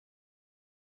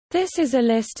This is a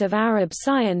list of Arab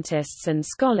scientists and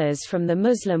scholars from the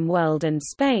Muslim world and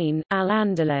Spain,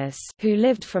 Al-Andalus, who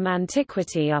lived from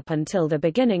antiquity up until the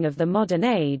beginning of the modern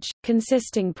age,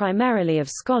 consisting primarily of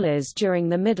scholars during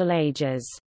the Middle Ages.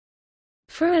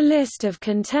 For a list of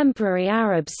contemporary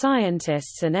Arab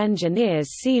scientists and engineers,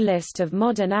 see List of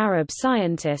modern Arab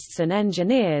scientists and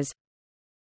engineers.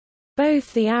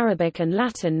 Both the Arabic and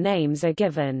Latin names are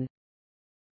given.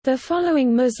 The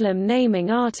following Muslim naming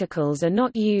articles are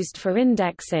not used for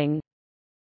indexing: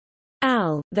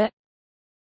 Al, the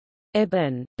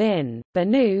Ibn, bin,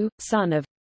 Banu, son of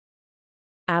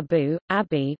Abu,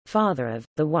 Abi, father of,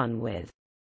 the one with.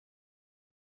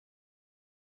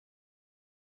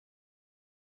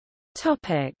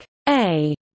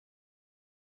 A.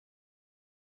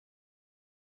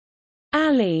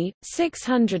 Ali,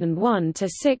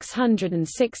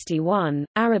 601–661,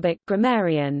 Arabic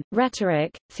grammarian,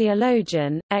 rhetoric,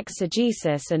 theologian,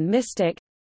 exegesis and mystic.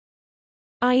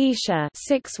 Aisha,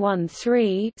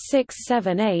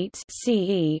 613–678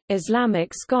 CE,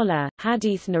 Islamic scholar,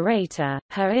 hadith narrator,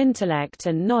 her intellect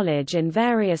and knowledge in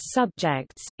various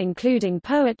subjects, including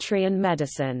poetry and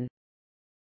medicine.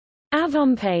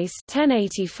 Avompes,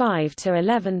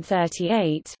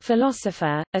 1085–1138,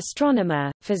 philosopher,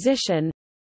 astronomer, physician.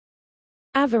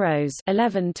 Averroes,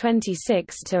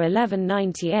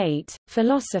 1126–1198,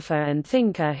 philosopher and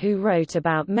thinker who wrote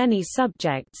about many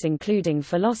subjects including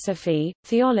philosophy,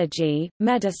 theology,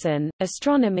 medicine,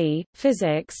 astronomy,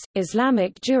 physics,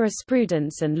 Islamic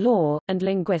jurisprudence and law, and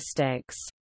linguistics.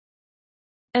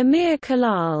 Amir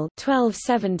Khalal,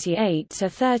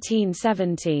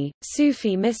 1278–1370,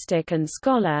 Sufi mystic and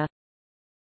scholar.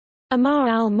 Amar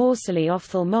al-Morsali,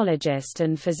 ophthalmologist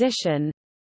and physician.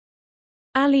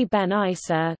 Ali ben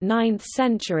Isa, 9th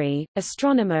century,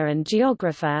 astronomer and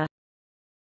geographer.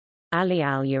 Ali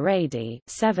al-Uraydi,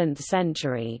 7th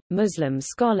century, Muslim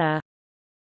scholar.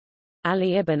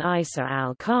 Ali ibn Isa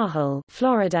al-Kahil,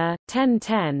 Florida,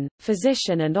 1010,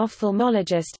 physician and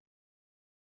ophthalmologist.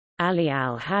 Ali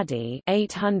al-Hadi,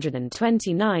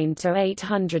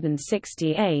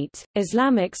 829–868,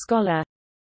 Islamic scholar.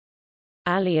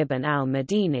 Ali ibn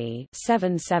al-Madini,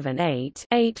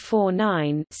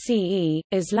 778–849 CE,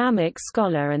 Islamic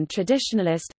scholar and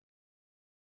traditionalist.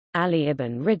 Ali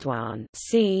ibn Ridwan,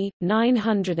 c.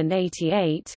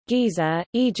 988, Giza,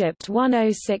 Egypt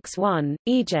 1061,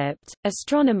 Egypt,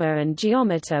 astronomer and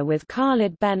geometer with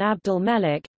Khalid ben Abdul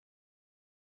Melik.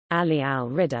 Ali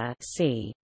al-Rida,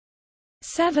 c.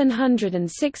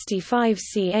 765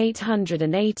 c.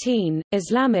 818,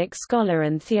 Islamic scholar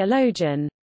and theologian.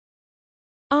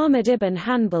 Ahmad ibn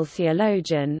Hanbal,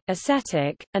 theologian,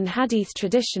 ascetic, and hadith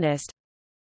traditionist.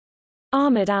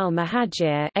 Ahmad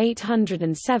al-Muhajir,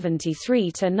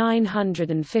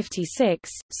 873–956,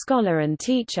 scholar and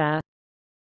teacher.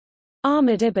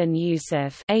 Ahmad ibn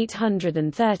Yusuf,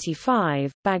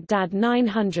 835, Baghdad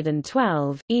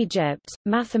 912, Egypt,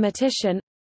 mathematician.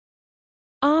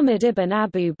 Ahmad ibn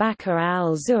Abu Bakr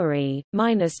al-Zuri,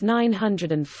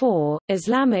 -904,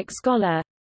 Islamic scholar.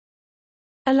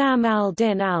 Alam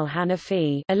al-Din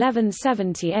al-Hanafi,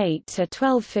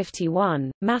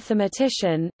 1178–1251,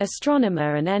 mathematician,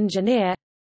 astronomer and engineer.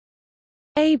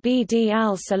 Abd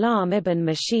al-Salam ibn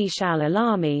Mashish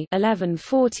al-Alami,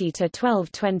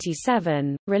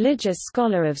 1140–1227, religious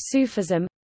scholar of Sufism.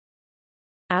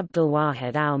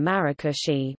 Abdulwahid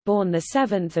al-Marrakeshi, born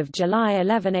 7 July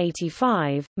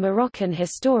 1185, Moroccan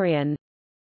historian.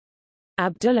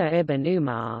 Abdullah ibn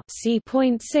Umar,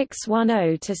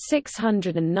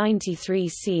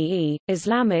 c.610–693 CE,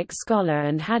 Islamic scholar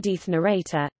and hadith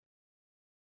narrator.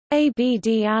 Abd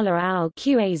Allah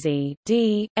al-Qazi,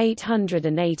 d.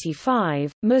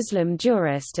 885, Muslim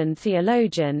jurist and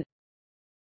theologian.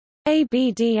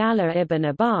 Abd Allah ibn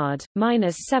Abad,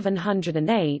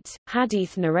 -708,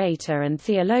 hadith narrator and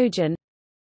theologian.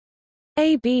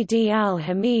 Abd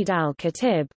al-Hamid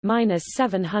al-Khatib,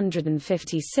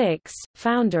 -756,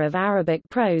 founder of Arabic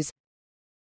prose.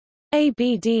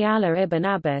 Abd Allah ibn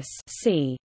Abbas,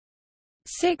 c.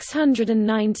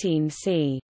 619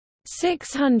 c.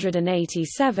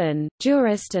 687,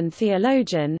 jurist and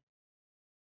theologian.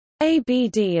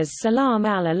 Abd as-Salam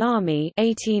al-Alami,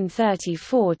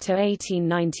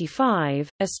 1834–1895,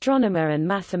 astronomer and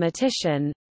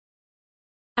mathematician.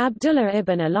 Abdullah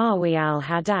ibn Alawi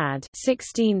al-Haddad,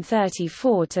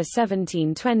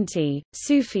 1634–1720,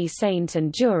 Sufi saint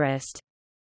and jurist.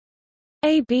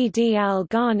 Abd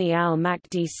al-Ghani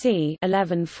al-Maqdisi,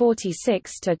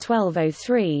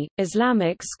 1146–1203,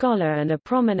 Islamic scholar and a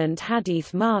prominent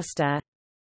hadith master.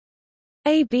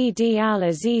 Abd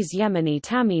al-Aziz Yemeni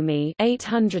Tamimi,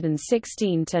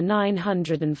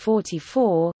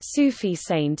 816–944, Sufi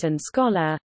saint and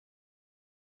scholar.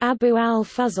 Abu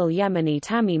al-Fazl Yemeni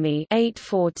Tamimi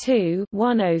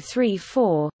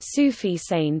 842-1034, Sufi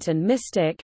saint and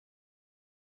mystic.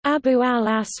 Abu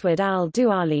al-Aswad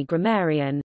al-Duali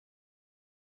grammarian.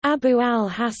 Abu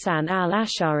al-Hasan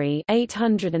al-Ash'ari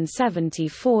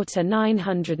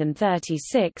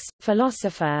 874–936,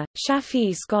 philosopher,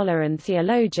 Shafi'i scholar and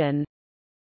theologian.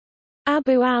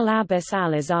 Abu al-Abbas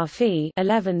al-Azafi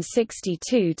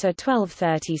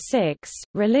 1162–1236,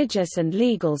 religious and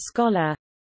legal scholar.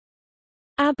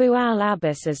 Abu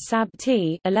al-Abbas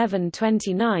as-Sabti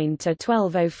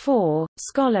 1129–1204,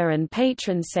 scholar and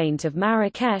patron saint of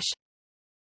Marrakesh.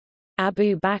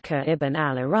 Abu Bakr ibn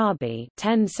al-Arabi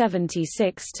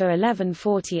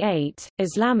 1076–1148,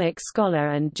 Islamic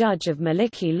scholar and judge of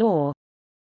Maliki law.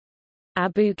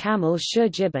 Abu Kamil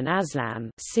Shuj ibn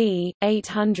Aslam c.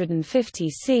 850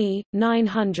 c.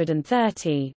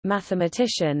 930,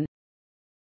 mathematician.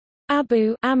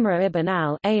 Abu Amr ibn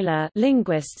al-Ala,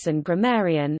 linguists and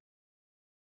grammarian.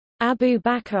 Abu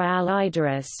Bakr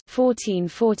al-Idris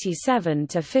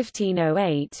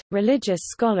 (1447–1508), religious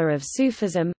scholar of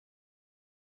Sufism.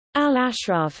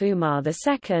 Al-Ashraf Umar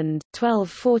II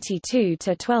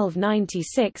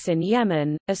 (1242–1296) in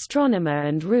Yemen, astronomer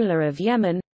and ruler of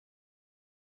Yemen.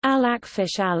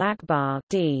 Al-Akfish al-Akbar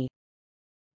d.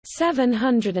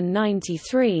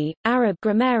 793, Arab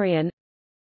grammarian.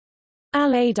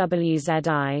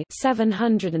 Al-Awzi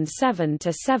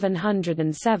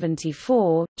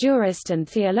 707–774, jurist and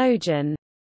theologian.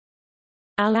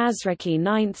 Al-Azraqi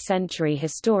 9th century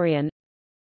historian.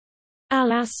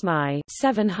 Al-Asma'i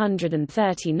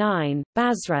 739,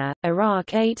 Basra,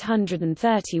 Iraq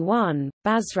 831,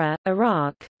 Basra,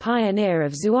 Iraq, pioneer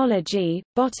of zoology,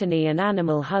 botany and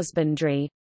animal husbandry.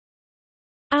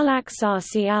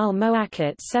 Al-Aqsasi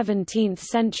al-Muwaqqit 17th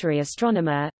century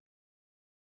astronomer.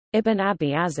 Ibn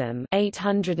Abi Azam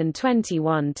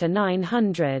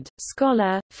 821–900,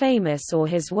 scholar, famous for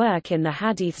his work in the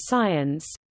hadith science.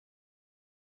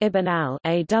 Ibn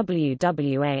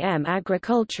al-Awwam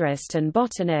agriculturist and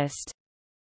botanist.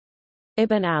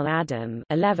 Ibn al-Adam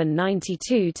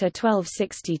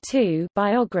 1192–1262,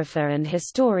 biographer and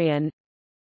historian.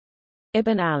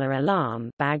 Ibn al-Alam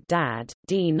Baghdad,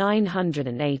 d.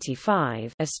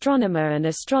 985, astronomer and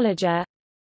astrologer.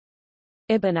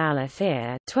 Ibn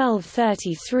al-Athir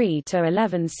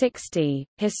 1233–1160,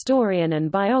 historian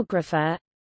and biographer.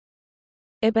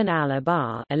 Ibn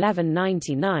al-Abar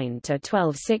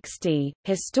 1199–1260,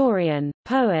 historian,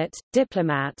 poet,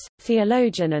 diplomat,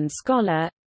 theologian and scholar.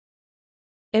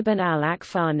 Ibn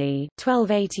al-Akfani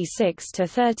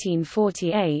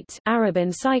 1286–1348, Arab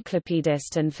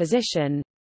encyclopedist and physician.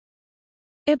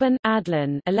 Ibn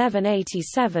Adlan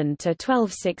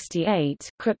 1187–1268,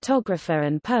 cryptographer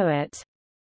and poet.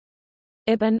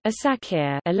 Ibn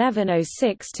Asakir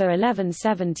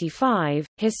 1106–1175,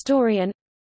 historian.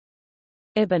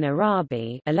 Ibn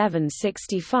Arabi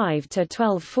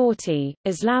 1165–1240,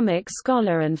 Islamic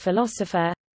scholar and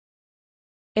philosopher.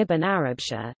 Ibn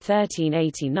Arabshah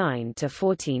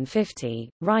 1389–1450,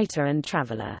 writer and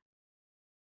traveller.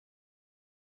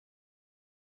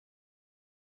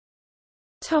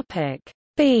 Topic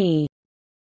B.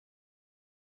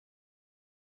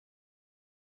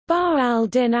 Bahr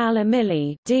al-Din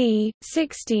al-Amili d.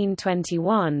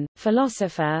 1621,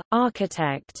 philosopher,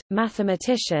 architect,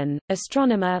 mathematician,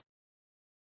 astronomer.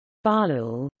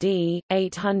 Bahlul d.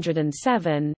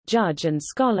 807, judge and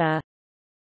scholar.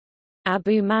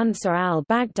 Abu Mansur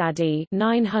al-Baghdadi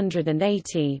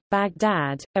 980,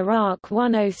 Baghdad, Iraq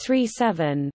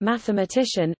 1037,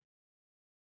 mathematician.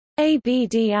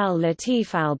 Abd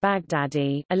al-Latif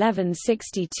al-Baghdadi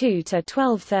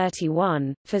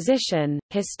 1162–1231, physician,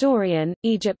 historian,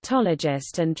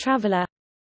 Egyptologist and traveller.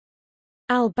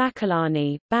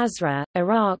 Al-Bakalani, Basra,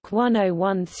 Iraq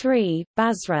 1013,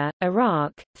 Basra,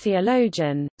 Iraq,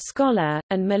 theologian, scholar,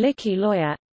 and Maliki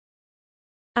lawyer.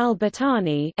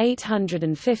 Al-Battani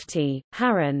 850,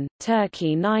 Harran,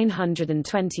 Turkey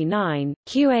 929,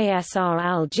 Qasr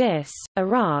al-Jis,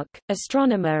 Iraq,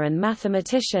 astronomer and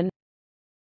mathematician.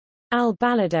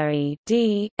 Al-Baladari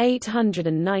d.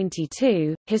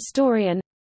 892, historian.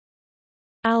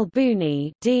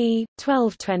 Al-Buni d.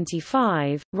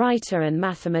 1225, writer and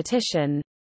mathematician.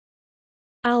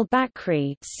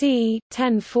 Al-Bakri c.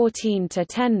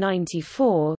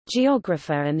 1014–1094,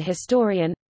 geographer and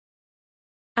historian.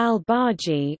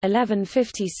 Al-Baji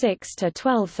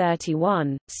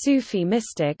 1156–1231, Sufi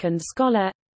mystic and scholar.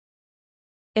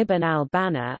 Ibn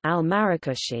al-Banna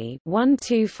al-Marrakeshi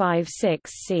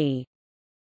 1256 c.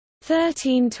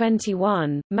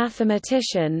 1321,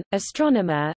 mathematician,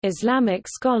 astronomer, Islamic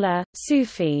scholar,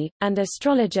 Sufi, and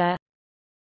astrologer.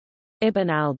 Ibn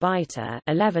al-Baita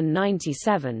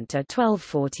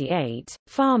 (1197–1248),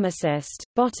 pharmacist,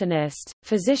 botanist,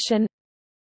 physician.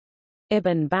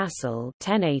 Ibn Basil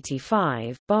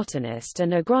 (1085), botanist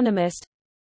and agronomist.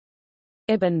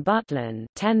 Ibn Butlan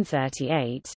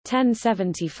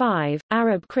 (1038–1075),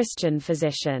 Arab Christian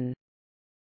physician.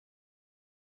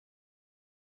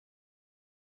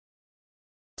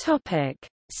 Topic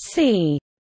C.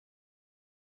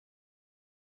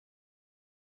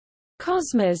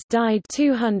 Cosmas died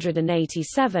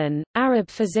 287, Arab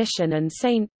physician and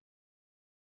saint.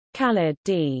 Khalid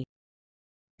d.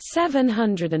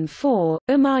 704,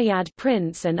 Umayyad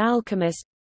prince and alchemist.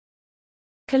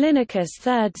 Callinicus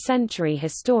 3rd century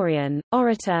historian,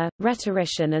 orator,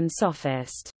 rhetorician and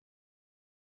sophist.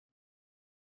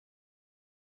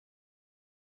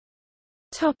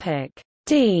 Topic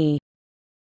D.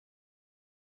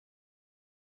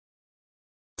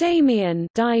 Damian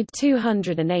died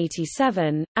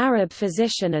 287, Arab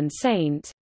physician and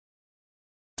saint.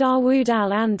 Dawood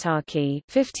al-Antaki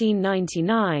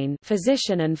 1599,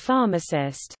 physician and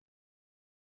pharmacist.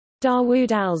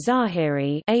 Dawood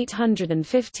al-Zahiri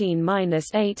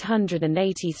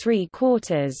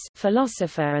 815–883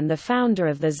 philosopher and the founder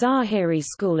of the Zahiri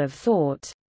school of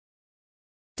thought.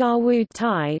 Dawood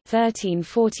Tai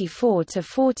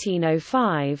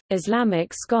 1344–1405,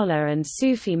 Islamic scholar and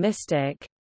Sufi mystic.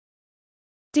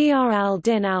 Dr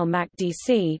al-Din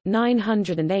al-Maqdisi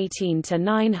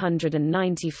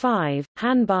 918–995,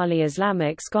 Hanbali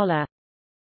Islamic scholar.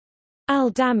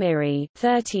 Al-Damiri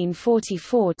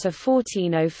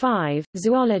 1344–1405,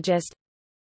 zoologist.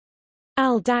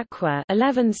 Al-Daqwa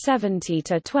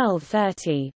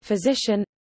 1170–1230, physician.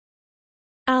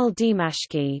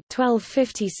 Al-Dimashqi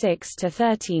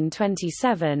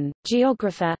 1256–1327,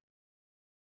 geographer.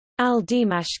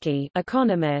 Al-Dimashqi,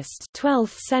 economist,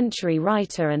 12th century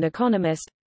writer and economist.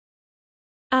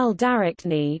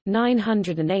 Al-Daraqtni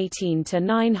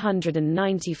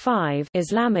 918–995,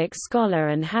 Islamic scholar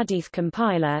and hadith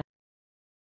compiler.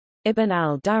 Ibn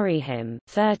al-Durayhim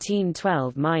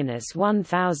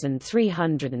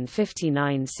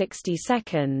 1312–1359 60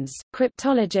 seconds,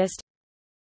 cryptologist.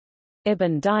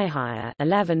 Ibn Dihya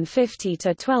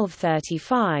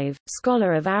 1150–1235,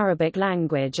 scholar of Arabic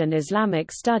language and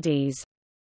Islamic studies.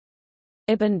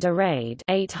 Ibn Durayd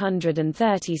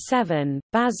 837,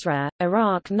 Basra,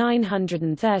 Iraq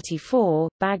 934,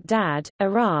 Baghdad,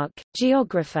 Iraq,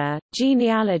 geographer,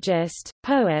 genealogist,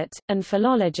 poet, and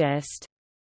philologist.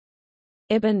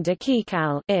 Ibn Daqiq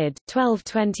al-Id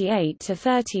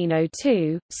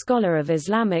 1228–1302, scholar of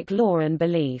Islamic law and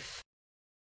belief.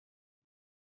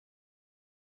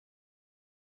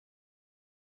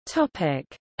 Topic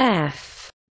F.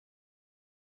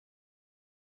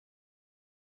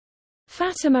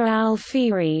 Fatima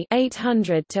al-Fihri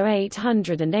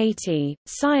 800–880,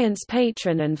 science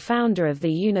patron and founder of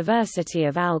the University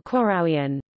of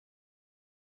Al-Qarawiyyin.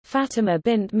 Fatima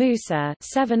bint Musa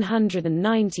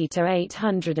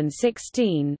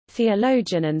 790–816,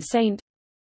 theologian and saint.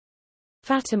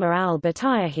 Fatima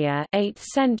al-Batayahiyya 8th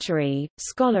century,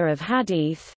 scholar of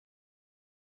hadith.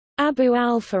 Abu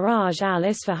al-Faraj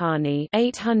al-Isfahani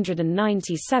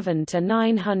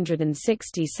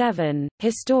 897–967,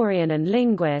 historian and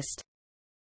linguist.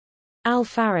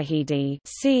 Al-Farahidi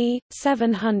c.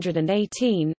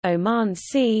 718, Oman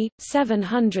c.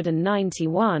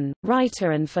 791,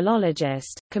 writer and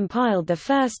philologist, compiled the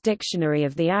first dictionary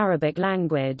of the Arabic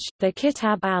language, the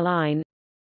Kitab al-Ain.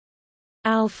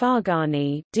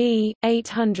 Al-Farghani d.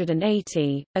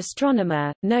 880,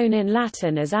 astronomer, known in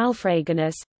Latin as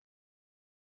Alfraganus.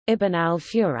 Ibn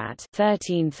al-Furat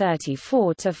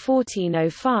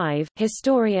 1334–1405,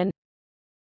 historian.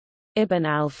 Ibn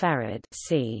al-Farid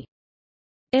c.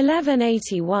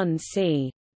 1181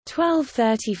 c.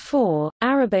 1234,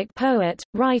 Arabic poet,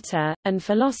 writer, and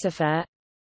philosopher.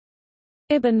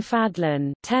 Ibn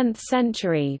Fadlan 10th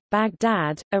century,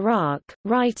 Baghdad, Iraq,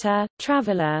 writer,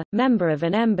 traveller, member of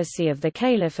an embassy of the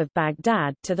Caliph of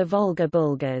Baghdad to the Volga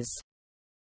Bulgars.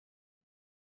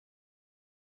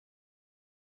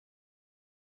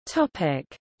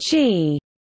 G.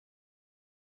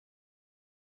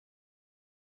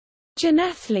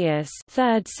 Genethlius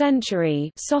 3rd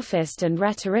century, sophist and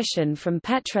rhetorician from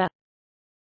Petra.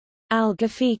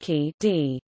 Al-Ghafiqi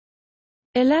d.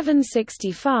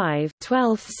 1165,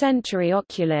 12th century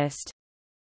oculist.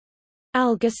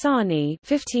 Al-Ghassani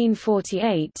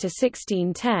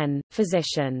 1548–1610,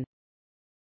 physician.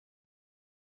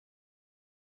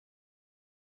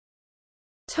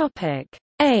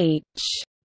 H.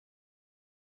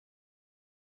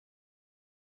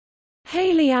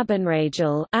 Haley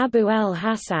Abenrajal, Abu el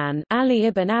Hassan, Ali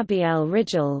ibn Abi el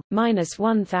Rijal,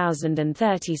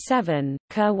 -1037,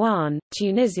 Kirwan,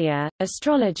 Tunisia,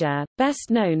 astrologer, best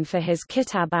known for his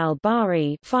Kitab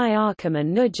al-Bari, Fi Arqam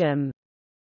and Nujum.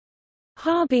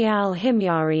 Harbi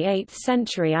al-Himyari, 8th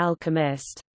century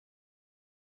alchemist.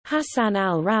 Hassan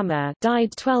al-Rama, died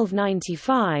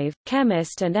 1295,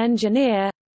 chemist and engineer.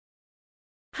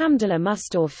 Hamdullah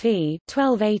Mustafi,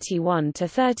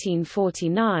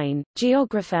 1281–1349,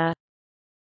 geographer.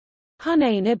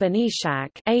 Hunayn ibn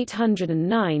Ishaq,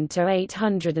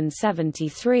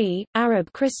 809–873,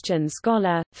 Arab Christian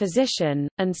scholar, physician,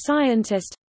 and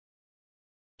scientist.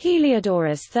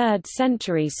 Heliodorus, 3rd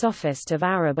century sophist of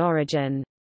Arab origin.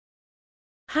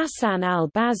 Hassan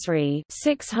al-Basri,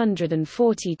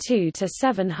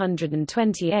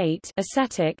 642–728,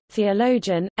 ascetic,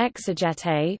 theologian,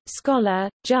 exegete, scholar,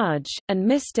 judge, and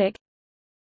mystic.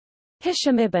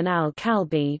 Hisham ibn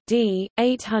al-Kalbi, d.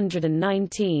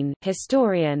 819,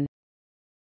 historian.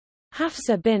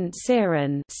 Hafsa bint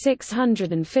Sirin,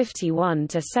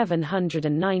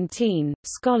 651–719,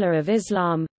 scholar of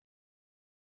Islam.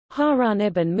 Harun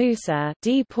ibn Musa,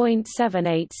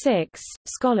 d.786,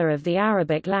 scholar of the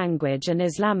Arabic language and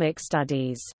Islamic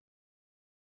studies.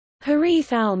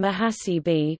 Harith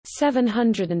al-Muhasibi,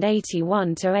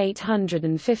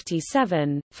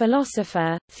 781–857,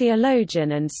 philosopher,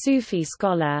 theologian and Sufi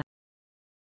scholar.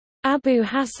 Abu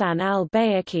Hassan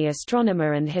al-Bayhaqi,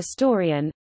 astronomer and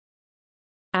historian.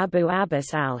 Abu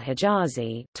Abbas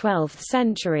al-Hijazi, 12th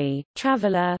century,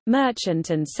 traveler, merchant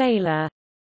and sailor.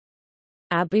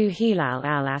 Abu Hilal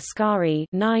al-Askari,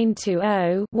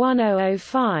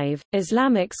 920–1005,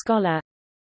 Islamic scholar.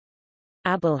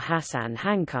 Abul Hasan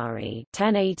Hankari,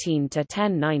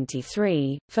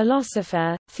 1018–1093,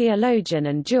 philosopher, theologian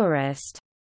and jurist.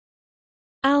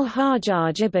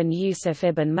 Al-Hajjaj ibn Yusuf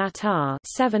ibn Matar,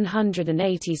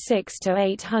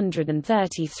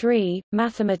 786–833,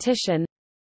 mathematician.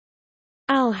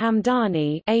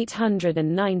 Al-Hamdani,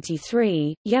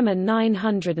 893, Yemen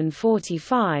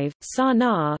 945,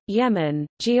 Sana'a, Yemen,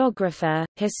 geographer,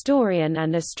 historian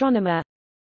and astronomer.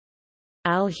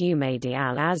 Al-Humaydi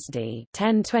al-Azdi,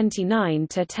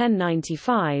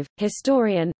 1029–1095,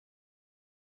 historian.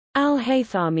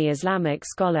 Al-Haythami, Islamic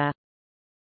scholar.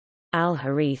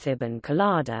 Al-Harith ibn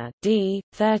Qalada, d.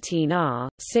 13r,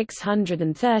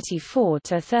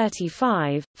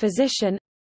 634–35, physician.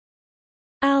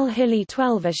 Al-Hili,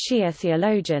 12, a Shia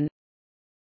theologian.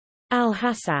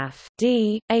 Al-Hasaf,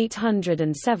 d.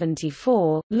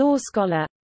 874, law scholar.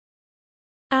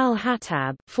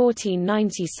 Al-Hattab,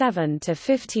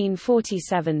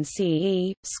 1497–1547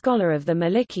 CE, scholar of the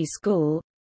Maliki school.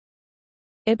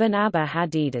 Ibn Abba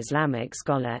Hadid, Islamic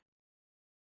scholar.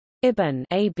 Ibn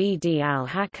Abd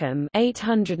al-Hakam,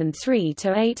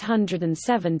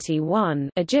 803–871,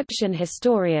 Egyptian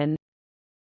historian.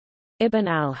 Ibn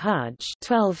al-Hajj,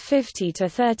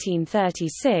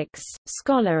 1250–1336,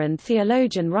 scholar and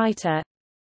theologian writer.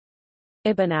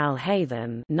 Ibn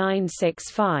al-Haytham,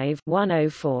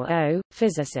 965–1040,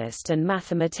 physicist and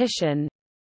mathematician.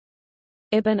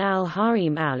 Ibn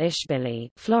al-Harim al-Ishbili,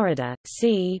 Florida,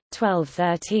 c.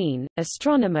 1213,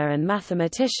 astronomer and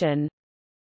mathematician.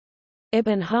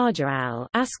 Ibn Hajar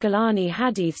al-Asqalani,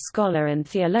 hadith scholar and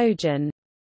theologian.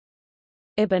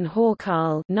 Ibn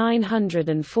Hawqal,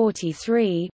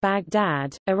 943,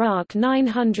 Baghdad, Iraq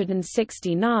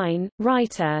 969,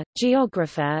 writer,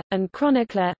 geographer, and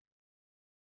chronicler.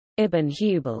 Ibn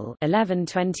Hubal,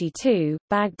 1122,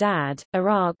 Baghdad,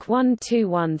 Iraq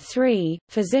 1213,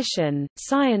 physician,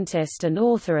 scientist and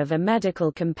author of a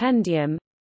medical compendium.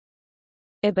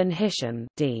 Ibn Hisham,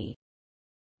 d.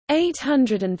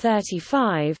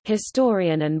 835,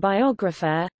 historian and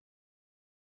biographer.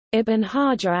 Ibn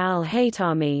Hajar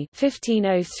al-Haytami,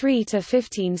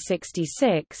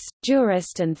 1503–1566,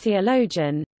 jurist and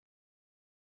theologian.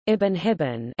 Ibn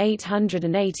Hibban,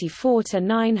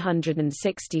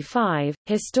 884–965,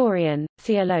 historian,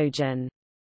 theologian.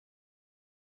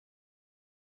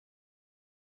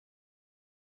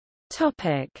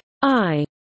 Topic I.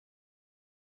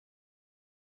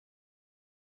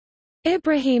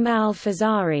 Ibrahim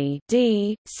al-Fazari,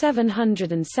 d.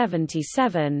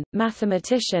 777,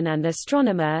 mathematician and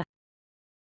astronomer.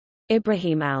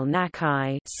 Ibrahim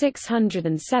al-Nakhai,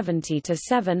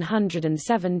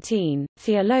 670–717,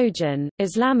 theologian,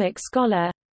 Islamic scholar.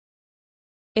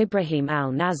 Ibrahim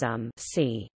al-Nazm,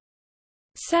 c.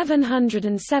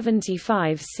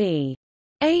 775 c.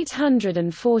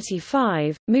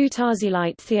 845,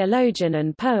 Mutazilite theologian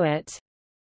and poet.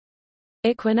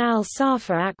 Ikhwan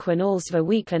al-Safa Akhwan Alsva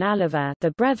Weeklan Aliva,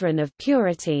 the Brethren of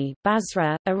Purity,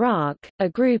 Basra, Iraq, a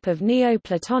group of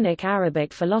Neoplatonic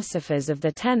Arabic philosophers of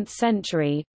the 10th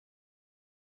century.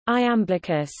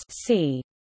 Iamblichus c.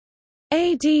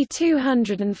 AD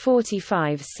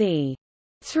 245 c.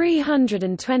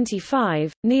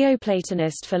 325,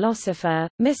 Neoplatonist philosopher,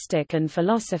 mystic and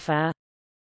philosopher.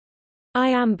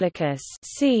 Iamblichus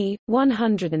c.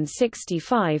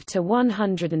 165 to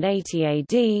 180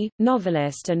 AD,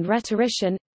 novelist and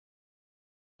rhetorician.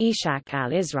 Ishaq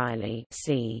al-Israeli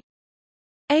c.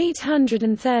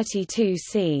 832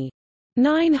 c.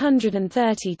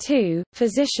 932,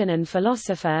 physician and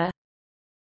philosopher.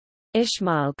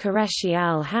 Ismail Qureshi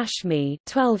al-Hashmi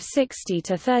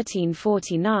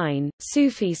 (1260–1349),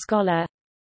 Sufi scholar.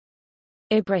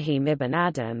 Ibrahim ibn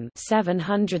Adam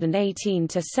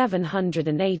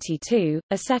 (718–782),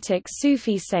 ascetic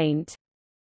Sufi saint.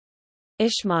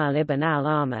 Ismail ibn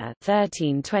al-Amma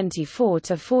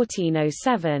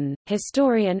 (1324–1407),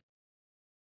 historian.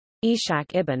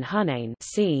 Ishaq ibn Hunayn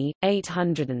c.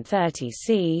 830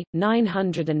 c.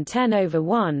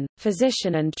 910/1,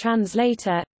 physician and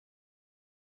translator.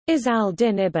 Iz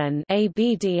al-Din ibn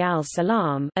Abd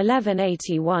al-Salam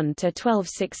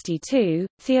 (1181–1262),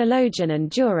 theologian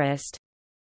and jurist.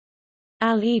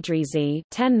 Al-Idrisi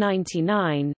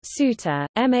 1099, Suta,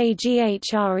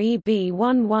 Maghreb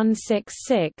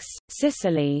 1166,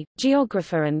 Sicily,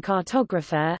 geographer and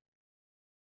cartographer.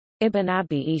 Ibn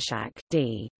Abi Ishaq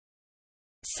d.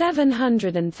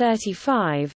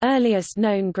 735, earliest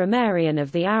known grammarian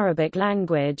of the Arabic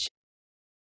language.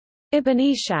 Ibn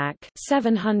Ishaq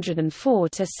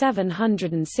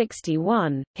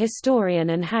 704–761,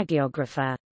 historian and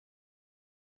hagiographer.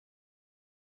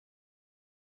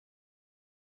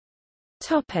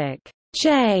 Topic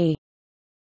J.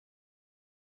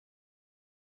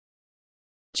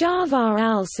 Ja'far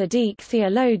al-Sadiq,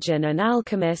 theologian and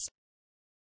alchemist.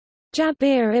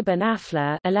 Jabir ibn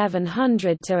Afla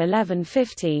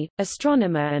 (1100–1150),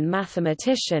 astronomer and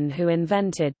mathematician who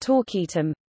invented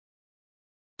torquetum.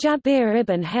 Jabir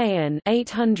ibn Hayyan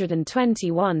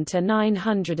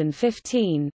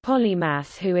 (821–915),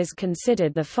 polymath who is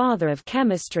considered the father of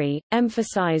chemistry,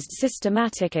 emphasized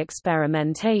systematic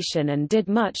experimentation and did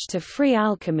much to free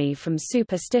alchemy from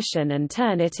superstition and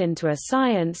turn it into a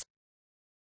science.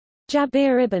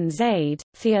 Jabir ibn Zayd,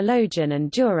 theologian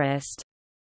and jurist.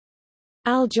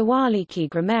 Al-Jawaliki,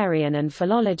 grammarian and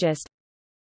philologist.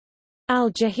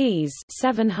 Al-Jahiz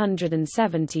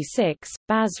 776,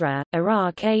 Basra,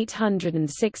 Iraq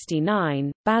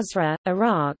 869, Basra,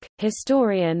 Iraq,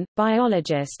 historian,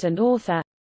 biologist and author.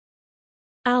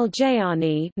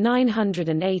 Al-Jayani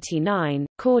 989,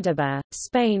 Córdoba,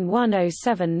 Spain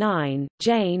 1079,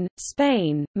 Jain,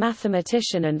 Spain,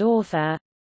 mathematician and author.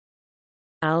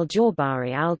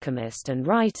 Al-Jawbari, alchemist and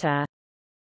writer.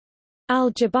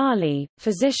 Al-Jabali,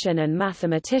 physician and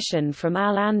mathematician from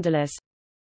Al-Andalus.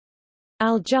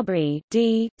 Al-Jubri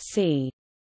d. c.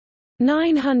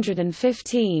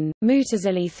 915,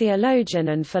 Mu'tazili theologian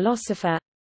and philosopher.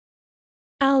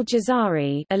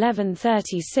 Al-Jazari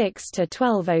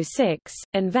 (1136–1206),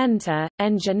 inventor,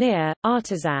 engineer,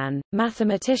 artisan,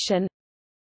 mathematician.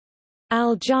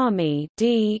 Al-Jami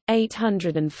d.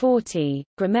 840,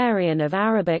 grammarian of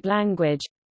Arabic language.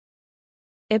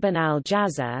 Ibn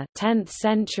al-Jazar 10th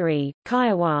century,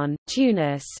 Kairouan,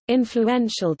 Tunis,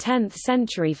 influential 10th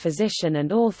century physician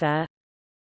and author.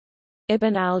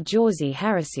 Ibn al-Jawzi,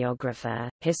 heresiographer,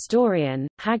 historian,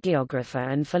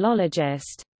 hagiographer and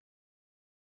philologist.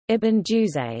 Ibn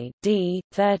Juzay d.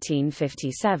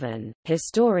 1357,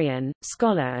 historian,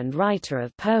 scholar and writer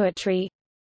of poetry.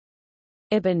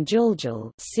 Ibn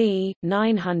Juljul c.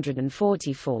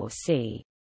 944 c.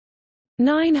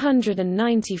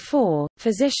 994,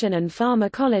 physician and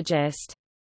pharmacologist.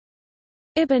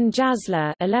 Ibn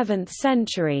Jazla 11th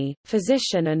century,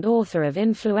 physician and author of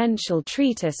influential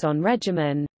treatise on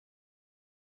regimen.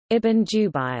 Ibn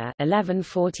Jubayr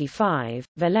 1145,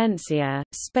 Valencia,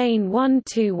 Spain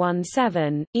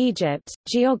 1217, Egypt,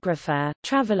 geographer,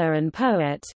 traveler and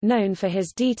poet, known for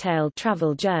his detailed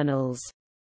travel journals.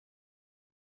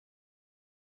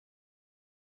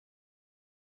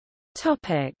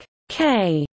 Topic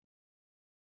K.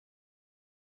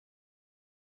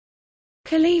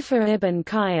 Khalifa ibn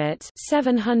Qayyat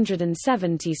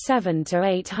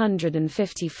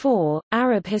 (777–854),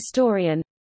 Arab historian.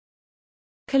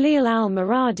 Khalil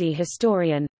al-Maradi,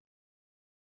 historian.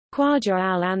 Khwaja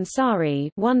al-Ansari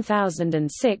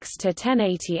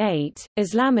 (1006–1088),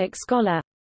 Islamic scholar.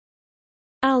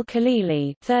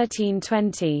 Al-Khalili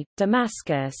 1320,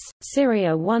 Damascus,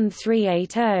 Syria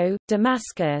 1380,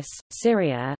 Damascus,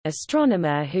 Syria,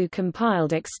 astronomer who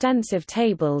compiled extensive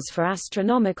tables for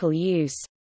astronomical use.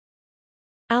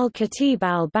 Al-Khatib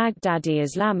al-Baghdadi,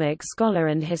 Islamic scholar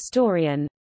and historian.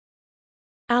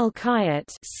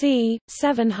 Al-Qayyat c.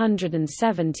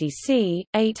 770 c.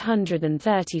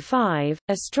 835,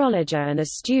 astrologer and a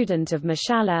student of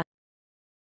Mashallah.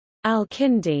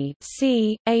 Al-Kindi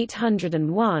c.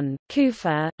 801,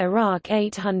 Kufa, Iraq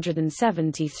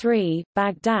 873,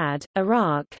 Baghdad,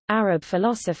 Iraq, Arab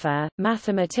philosopher,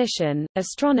 mathematician,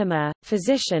 astronomer,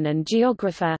 physician and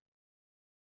geographer.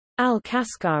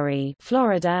 Al-Kaskari,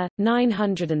 Florida,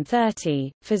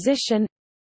 930, physician.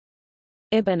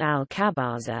 Ibn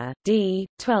al-Kabaza, d.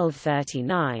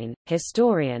 1239,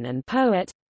 historian and poet.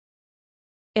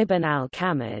 Ibn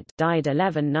al-Kamid, died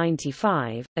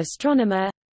 1195,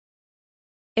 astronomer.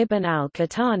 Ibn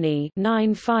al-Qahtani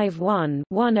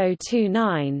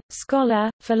 951-1029,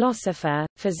 scholar, philosopher,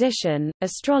 physician,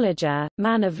 astrologer,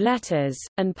 man of letters,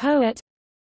 and poet.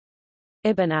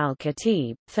 Ibn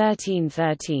al-Khatib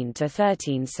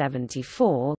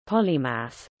 1313–1374,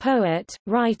 polymath, poet,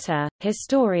 writer,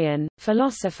 historian,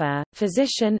 philosopher,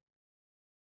 physician.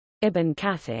 Ibn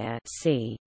Kathir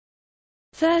c.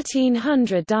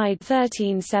 1300 died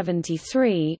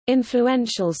 1373,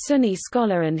 influential Sunni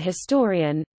scholar and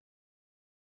historian.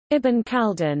 Ibn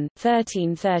Khaldun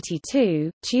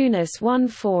 1332, Tunis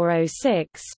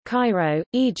 1406, Cairo,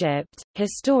 Egypt,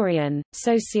 historian,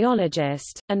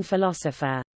 sociologist, and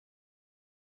philosopher.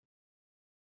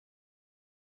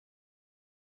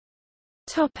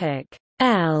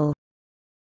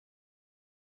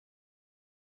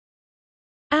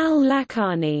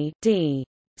 Al-Lakhani d.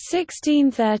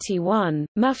 1631,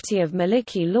 Mufti of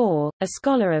Maliki law, a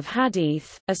scholar of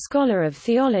hadith, a scholar of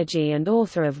theology and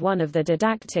author of one of the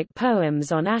didactic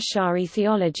poems on Ash'ari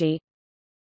theology.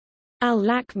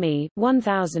 Al-Lakmi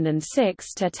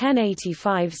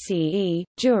 1006–1085 CE,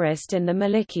 jurist in the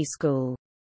Maliki school.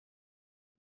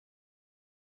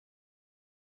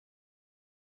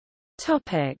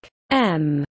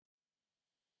 M.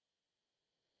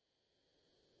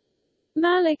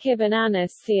 Malik ibn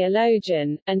Anas,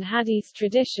 theologian, and hadith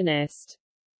traditionist.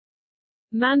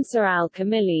 Mansur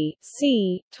al-Kamili,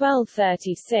 c.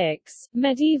 1236,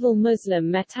 medieval Muslim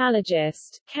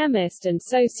metallurgist, chemist and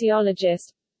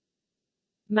sociologist.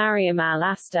 Maryam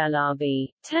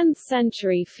al-Astalabi,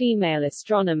 10th-century female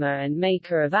astronomer and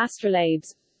maker of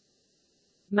astrolabes.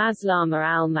 Maslama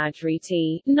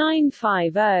al-Majriti,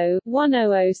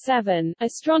 950–1007,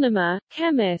 astronomer,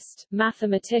 chemist,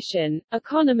 mathematician,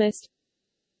 economist.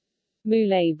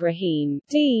 Mulay Ibrahim,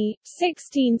 d.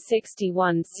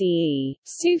 1661 CE,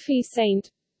 Sufi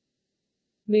saint.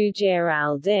 Mujir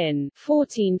al-Din,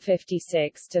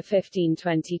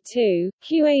 1456–1522,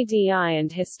 Qadi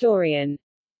and historian.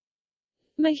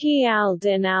 Mahi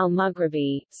al-Din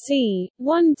al-Mughribi, c.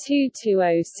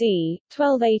 1220 c.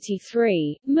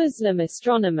 1283, Muslim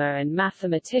astronomer and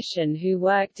mathematician who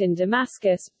worked in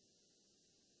Damascus.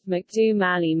 Makdum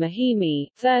Ali Mahimi,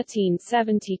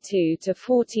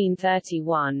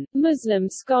 1372–1431, Muslim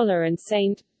scholar and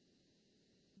saint.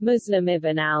 Muslim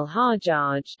ibn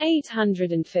al-Hajjaj,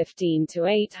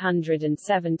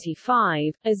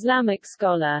 815–875, Islamic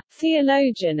scholar,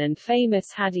 theologian and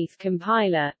famous hadith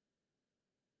compiler.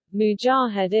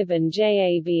 Mujahid ibn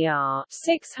Jabr,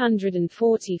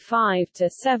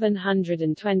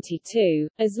 645–722,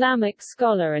 Islamic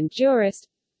scholar and jurist.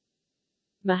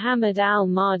 Muhammad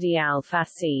al-Mahdi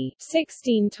al-Fasi,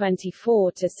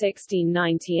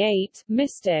 1624–1698,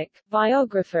 mystic,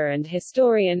 biographer and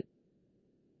historian.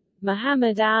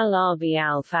 Muhammad al-Arabi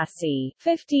al-Fasi,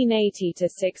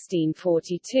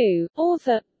 1580–1642,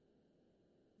 author.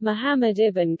 Muhammad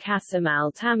ibn Qasim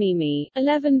al-Tamimi,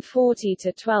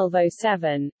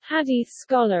 1140–1207, hadith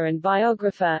scholar and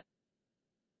biographer.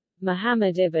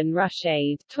 Muhammad ibn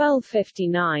Rushayd,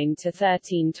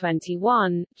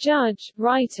 1259–1321, judge,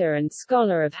 writer and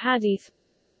scholar of hadith.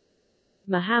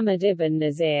 Muhammad ibn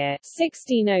Nazir,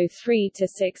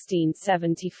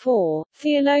 1603–1674,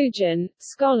 theologian,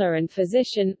 scholar and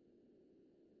physician.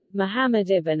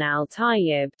 Muhammad ibn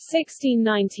al-Tayyib,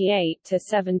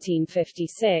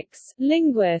 1698–1756,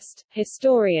 linguist,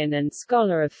 historian and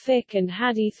scholar of fiqh and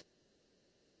hadith.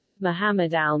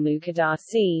 Muhammad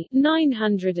al-Muqaddasi,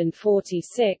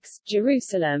 946,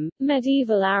 Jerusalem,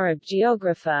 medieval Arab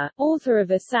geographer, author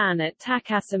of Asan at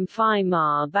Takasum fi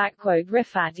ma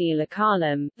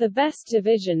Rifat-e-Lakalam, the best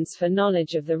divisions for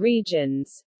knowledge of the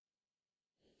regions.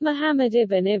 Muhammad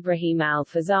ibn Ibrahim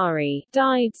al-Fazari,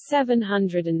 died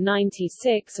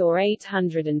 796 or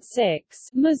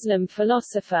 806, Muslim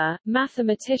philosopher,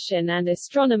 mathematician and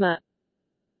astronomer.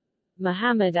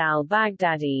 Muhammad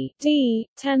al-Baghdadi, d.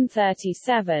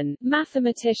 1037,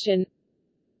 mathematician.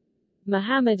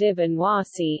 Muhammad ibn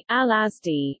Wasi,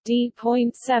 al-Azdi,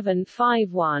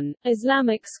 d.751,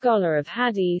 Islamic scholar of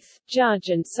hadith, judge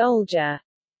and soldier.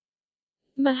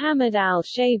 Muhammad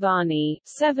al-Shaybani,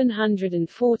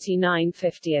 749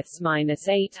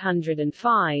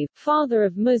 50th-805, father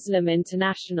of Muslim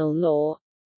international law.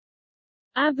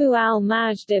 Abu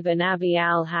al-Majd ibn Abi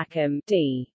al-Hakam,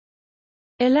 d.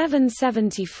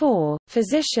 1174,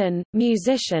 physician,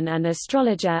 musician and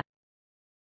astrologer.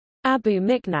 Abu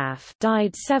Miknaf,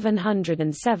 died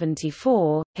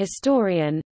 774,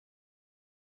 historian.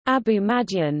 Abu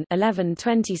Madyan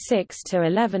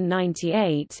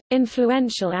 (1126–1198),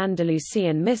 influential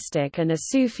Andalusian mystic and a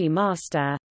Sufi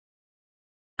master.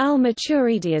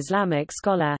 Al-Maturidi, Islamic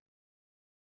scholar.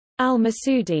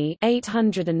 Al-Masudi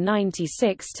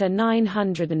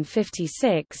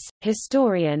 (896–956),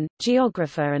 historian,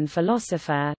 geographer and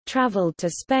philosopher, traveled to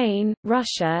Spain,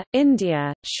 Russia,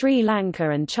 India, Sri Lanka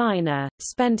and China,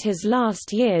 spent his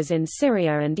last years in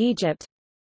Syria and Egypt.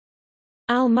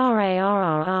 Al-Mar'i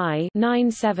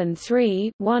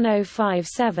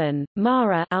 973-1057,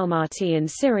 Mara Almaty in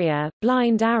Syria,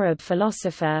 blind Arab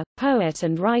philosopher, poet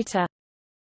and writer.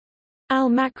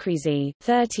 Al-Makrizi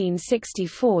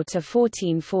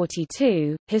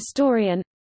 1364–1442, historian.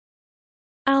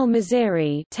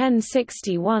 Al-Maziri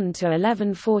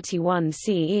 1061–1141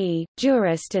 CE,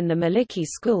 jurist in the Maliki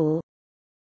school.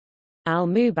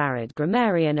 Al-Mubarid,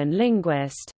 grammarian and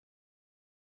linguist.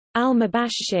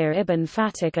 Al-Mubashshir ibn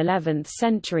Fatik, 11th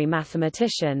century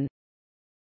mathematician.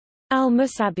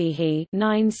 Al-Musabihi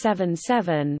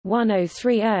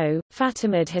 977–1030,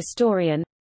 Fatimid historian.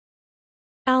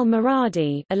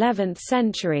 Al-Maradi, 11th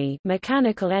century,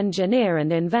 mechanical engineer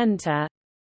and inventor.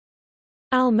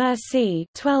 Al-Mursi,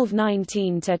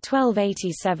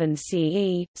 1219–1287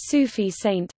 CE, Sufi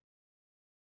saint.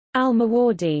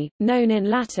 Al-Mawardi, known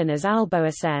in Latin as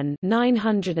Alboasen,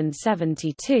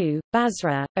 972,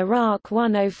 Basra, Iraq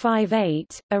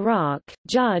 1058, Iraq,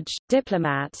 judge,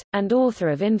 diplomat, and author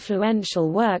of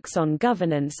influential works on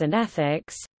governance and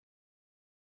ethics.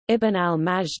 Ibn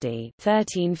al-Majdi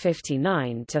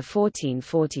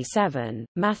 (1359–1447),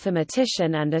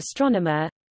 mathematician and astronomer.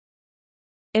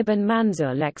 Ibn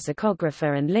Manzur,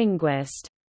 lexicographer and linguist.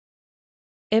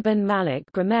 Ibn Malik,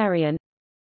 grammarian.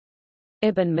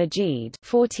 Ibn Majid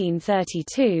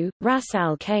 (1432), Ras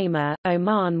al-Khaimah,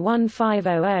 Oman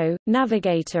 1500,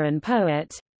 navigator and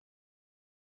poet.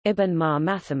 Ibn Ma,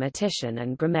 mathematician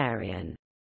and grammarian.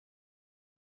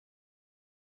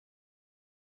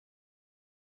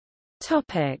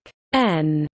 Topic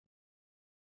N.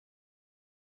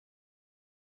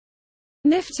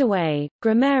 Niftawayh,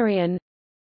 grammarian.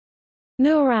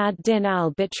 Nur ad-Din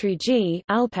al-Bitruji,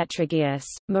 Alpetragius,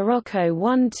 Morocco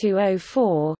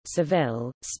 1204,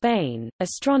 Seville, Spain,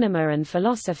 astronomer and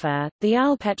philosopher. The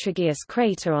Alpetragius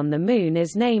crater on the Moon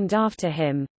is named after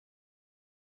him.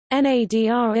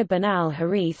 Nadr ibn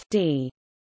al-Harith, d.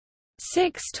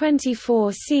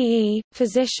 624 CE,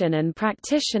 physician and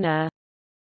practitioner.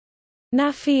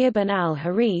 Nafi ibn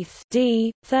al-Harith,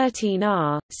 d.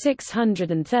 13r.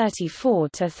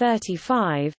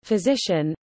 634–35,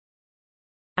 physician.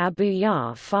 Abu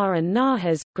Ja'far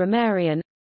an-Nahas, grammarian.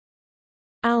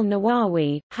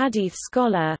 Al-Nawawi, hadith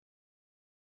scholar.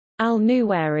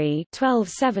 Al-Nuwairi,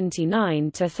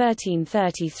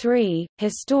 1279–1333,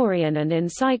 historian and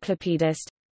encyclopedist.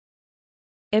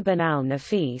 Ibn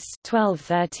al-Nafis,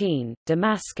 1213,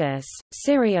 Damascus,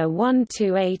 Syria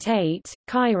 1288,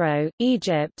 Cairo,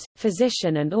 Egypt,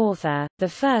 physician and author, the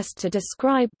first to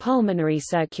describe pulmonary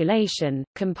circulation,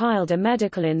 compiled a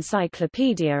medical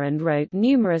encyclopedia and wrote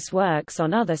numerous works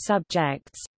on other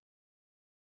subjects.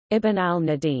 Ibn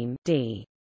al-Nadim, d.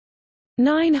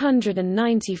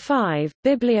 995,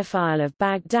 bibliophile of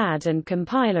Baghdad and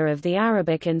compiler of the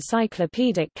Arabic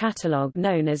encyclopedic catalogue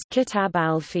known as Kitab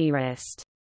al-Fihrist.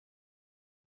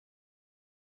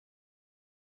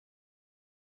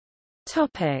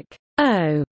 Topic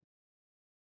O.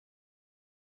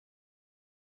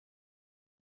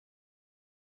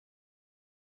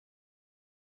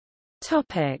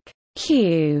 Topic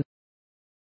Q.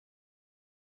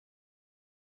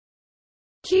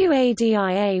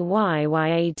 Qadiayyad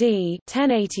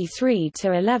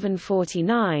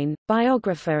 1083–1149,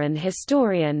 biographer and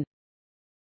historian.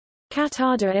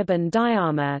 Qatada ibn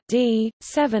Diama d.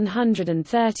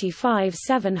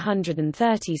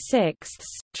 735–736,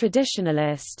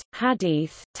 traditionalist,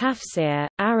 hadith, tafsir,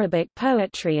 Arabic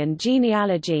poetry and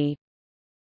genealogy.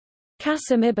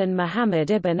 Qasim ibn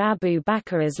Muhammad ibn Abu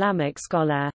Bakr, Islamic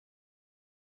scholar.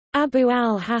 Abu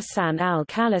al-Hasan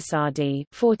al-Khalasadi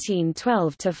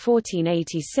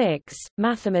 (1412–1486),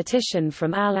 mathematician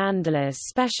from Al-Andalus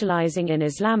specializing in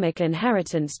Islamic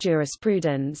inheritance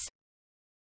jurisprudence.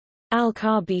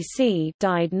 Al-Qabisi,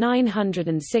 died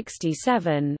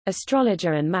 967,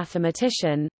 astrologer and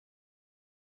mathematician.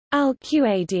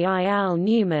 Al-Qadi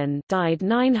al-Numan, died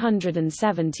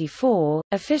 974,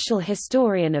 official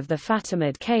historian of the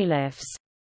Fatimid caliphs.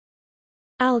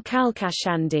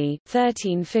 Al-Kalkashandi,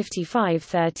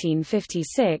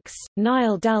 1355–1356,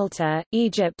 Nile Delta,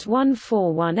 Egypt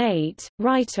 1418,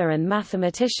 writer and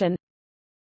mathematician.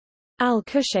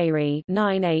 Al-Kushairi,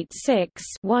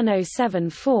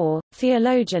 986–1074,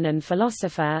 theologian and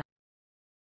philosopher.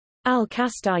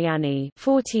 Al-Kastayani,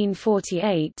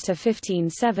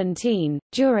 1448–1517,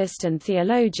 jurist and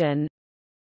theologian.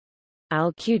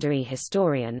 Al-Qudari,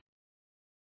 historian.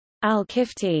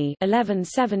 Al-Kifti,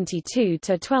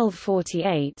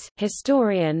 1172–1248,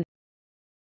 historian.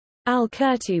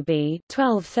 Al-Qurtubi,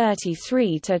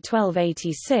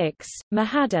 1233–1286,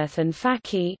 muhaddith and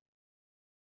faqih.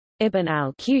 Ibn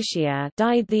al-Qushayr,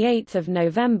 died 8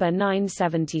 November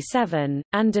 977,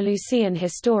 Andalusian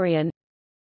historian.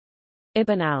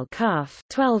 Ibn al-Kaf,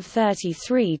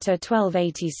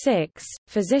 1233–1286,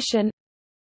 physician.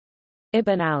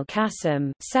 Ibn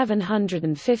al-Qasim,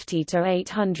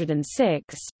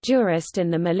 750–806, jurist in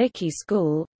the Maliki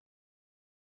school.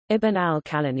 Ibn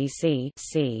al-Qalanisi,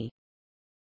 c.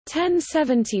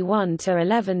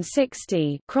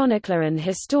 1071–1160, chronicler and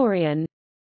historian.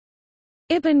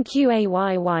 Ibn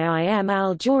Qayyim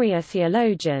al-Jawziyya,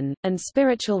 theologian, and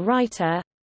spiritual writer.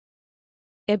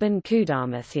 Ibn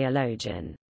Qudama,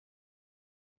 theologian.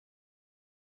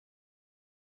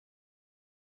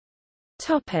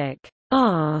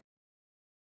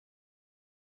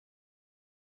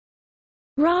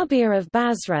 Rabia of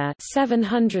Basra,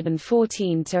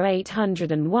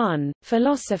 714–801,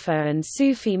 philosopher and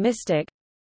Sufi mystic.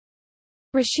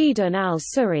 Rashidun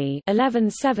al-Suri,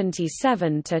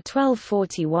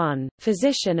 1177–1241,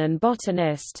 physician and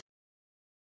botanist.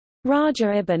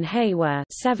 Raja ibn Haywa,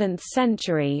 7th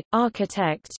century,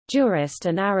 architect, jurist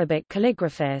and Arabic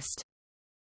calligraphist.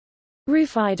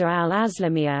 Rufaida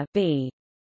al-Aslamiyya, b.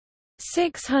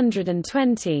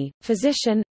 620,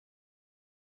 physician.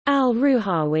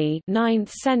 Al-Ruhawi,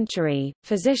 9th century,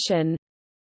 physician.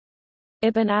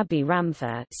 Ibn Abi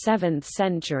Ramtha, 7th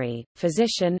century,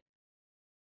 physician.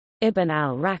 Ibn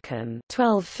al-Rakam,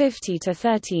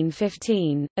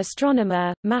 1250–1315,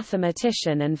 astronomer,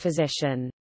 mathematician and physician.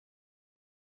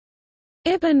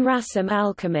 Ibn Rasim,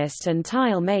 alchemist and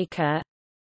tile maker.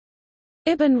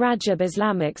 Ibn Rajab,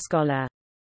 Islamic scholar.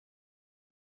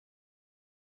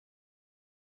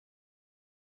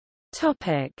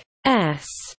 S.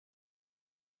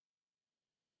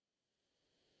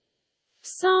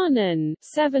 Sanan,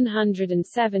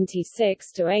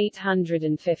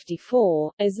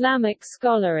 776–854, Islamic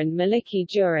scholar and Maliki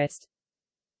jurist.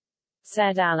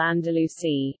 Said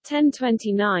al-Andalusi,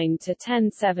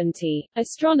 1029–1070,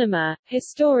 astronomer,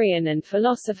 historian and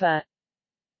philosopher.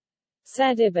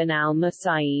 Said ibn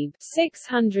al-Musayyib,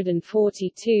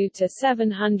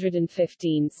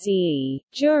 642–715 CE,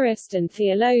 jurist and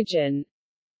theologian.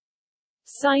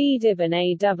 Sa'id ibn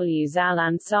Aws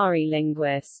al-Ansari,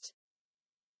 linguist.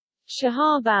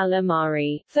 Shahab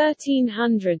al-Amari,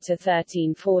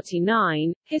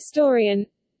 1300–1349, historian.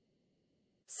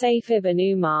 Sayf ibn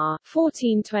Umar,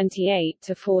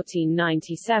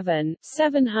 1428–1497,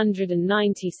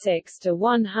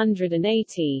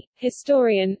 796–180,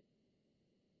 historian.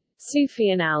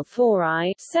 Sufyan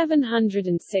al-Thawri,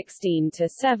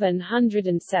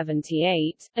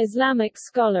 716–778, Islamic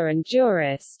scholar and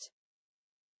jurist.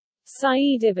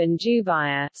 Sa'id ibn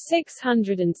Jubayr,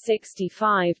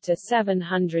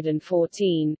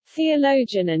 665–714,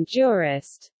 theologian and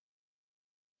jurist.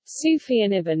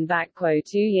 Sufyan ibn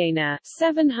Uyayna,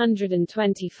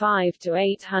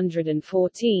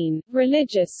 725–814,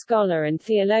 religious scholar and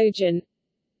theologian.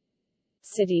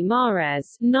 Sidi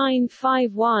Mahrez,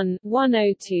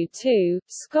 951–1022,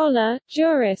 scholar,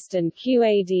 jurist and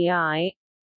Qadi.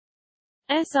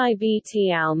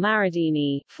 Sibt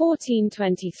al-Maridini,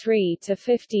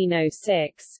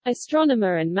 1423–1506,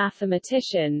 astronomer and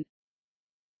mathematician.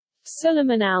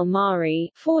 Suleiman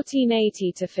al-Mari,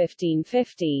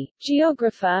 1480–1550,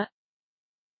 geographer.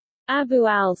 Abu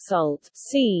al-Salt,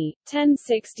 c.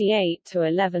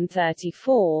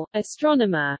 1068–1134,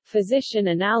 astronomer, physician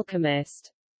and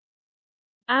alchemist.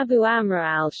 Abu Amr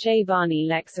al-Shaybani,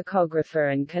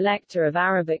 lexicographer and collector of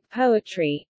Arabic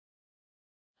poetry.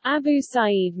 Abu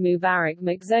Sa'id Mubarak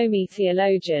Makhzumi,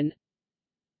 theologian.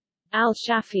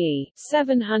 Al-Shafi'i,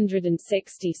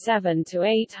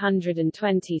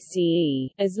 767–820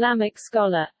 CE, Islamic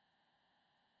scholar.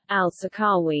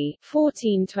 Al-Sakhawi,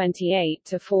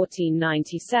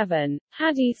 1428–1497,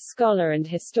 Hadith scholar and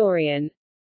historian.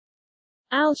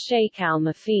 Al-Shaykh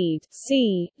al-Mufid,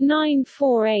 c.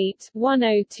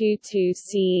 948–1022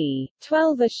 CE,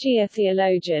 12, a Shia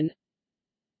theologian.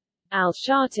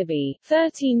 Al-Shatibi,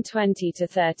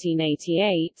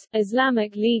 1320–1388,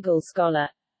 Islamic legal scholar.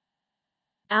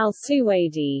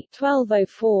 Al-Suwaidi,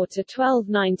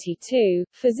 1204–1292,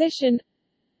 physician.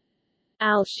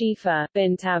 Al-Shifa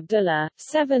bint Abdullah,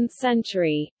 7th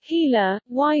century, healer,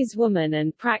 wise woman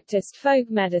and practiced folk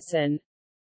medicine.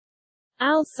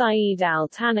 Al-Sa'id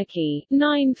al-Tanaki,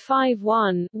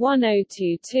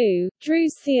 951–1022,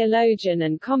 Druze theologian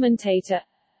and commentator.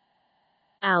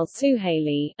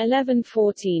 Al-Suhaili,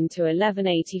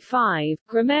 1114–1185,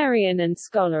 grammarian and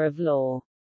scholar of law.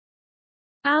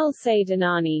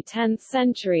 Al-Saydanani, 10th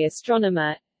century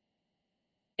astronomer.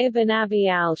 Ibn Abi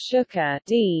al-Shukr,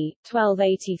 d.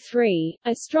 1283,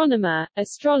 astronomer,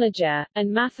 astrologer,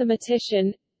 and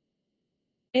mathematician.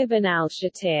 Ibn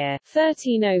al-Shatir,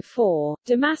 1304,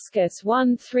 Damascus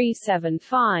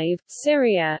 1375,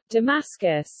 Syria,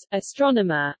 Damascus,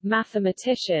 astronomer,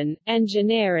 mathematician,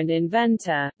 engineer and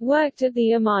inventor, worked at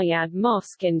the Umayyad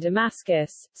Mosque in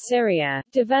Damascus, Syria,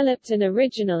 developed an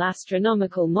original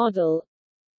astronomical model.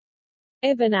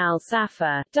 Ibn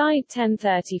al-Safar, died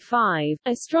 1035,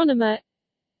 astronomer.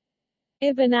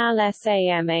 Ibn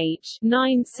al-Samh,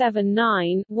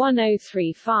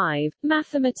 979–1035,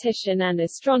 mathematician and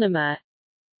astronomer.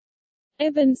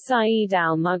 Ibn Sa'id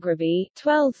al-Mughribi,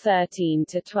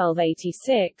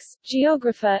 1213–1286,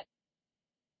 geographer.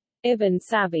 Ibn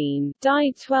Sabin,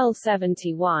 died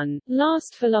 1271,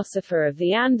 last philosopher of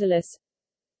the Andalus.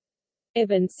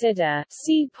 Ibn Sidr,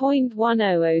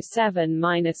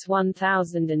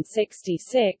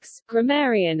 c.1007–1066,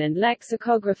 grammarian and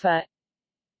lexicographer.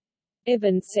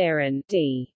 Ibn Sirin,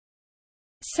 d.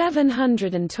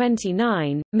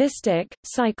 729, mystic,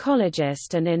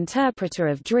 psychologist and interpreter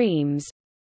of dreams.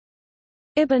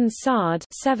 Ibn Sa'd,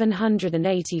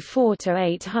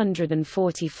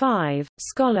 784–845,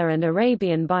 scholar and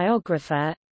Arabian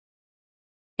biographer.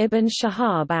 Ibn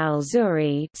Shihab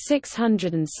al-Zuhri,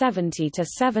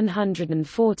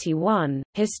 670–741,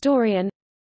 historian.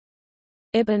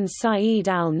 Ibn Sa'id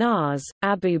al-Nas,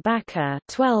 Abu Bakr,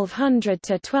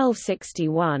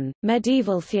 1200–1261,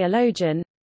 medieval theologian.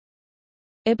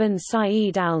 Ibn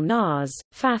Sa'id al-Nas,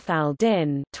 Fath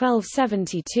al-Din,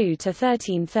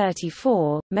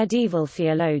 1272–1334, medieval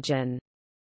theologian.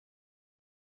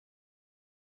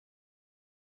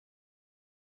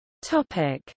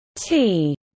 Topic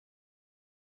T.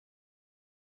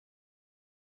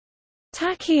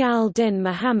 Taqi al-Din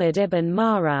Muhammad ibn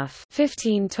Ma'ruf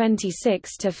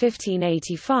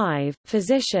 (1526–1585),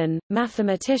 physician,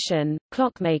 mathematician,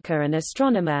 clockmaker and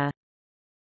astronomer.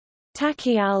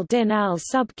 Taqi al-Din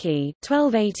al-Subki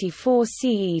 (1284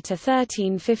 CE to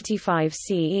 1355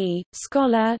 CE),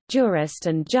 scholar, jurist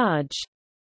and judge.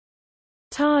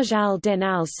 Taj al-Din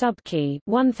al-Subki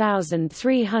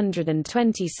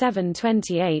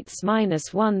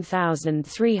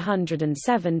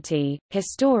 (1327–1370),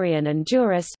 historian and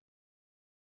jurist.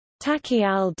 Taqi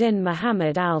al-Din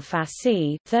Muhammad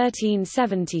al-Fassi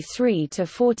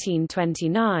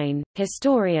 (1373–1429),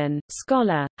 historian,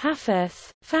 scholar,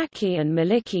 Hafith, Faqih and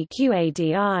Maliki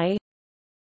Qadi.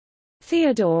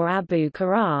 Theodore Abu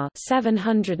Qurra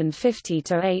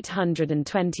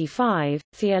 (750–825),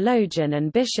 theologian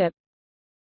and bishop.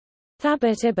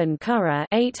 Thabit ibn Qurra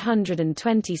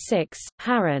 (826),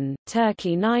 Harran,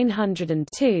 Turkey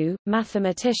 902,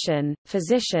 mathematician,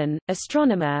 physician,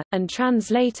 astronomer, and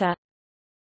translator.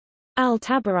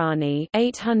 Al-Tabarani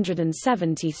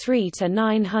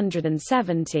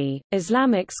 (873–970),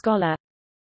 Islamic scholar.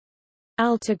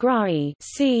 Al-Tagra'i,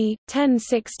 c.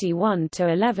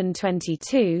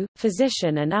 1061–1122,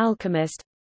 physician and alchemist.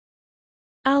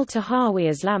 Al-Tahawi,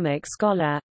 Islamic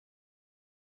scholar.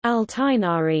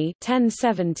 Al-Tainari,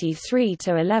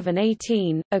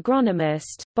 1073–1118,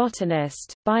 agronomist,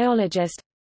 botanist, biologist.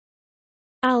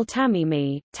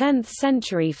 Al-Tamimi, 10th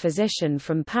century physician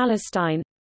from Palestine.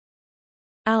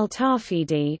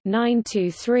 Al-Tafidi,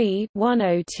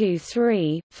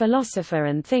 923–1023, philosopher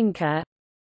and thinker.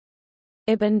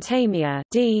 Ibn Taymiyyah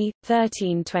d.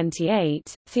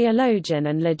 1328, theologian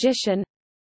and logician.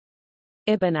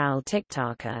 Ibn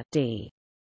al-Tiktaka d.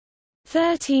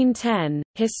 1310,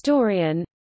 historian.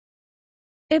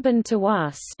 Ibn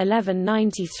Tawas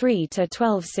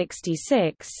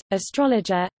 (1193–1266),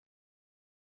 astrologer.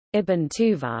 Ibn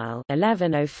Tufayl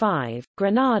 (1105),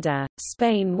 Granada,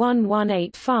 Spain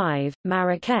 1185,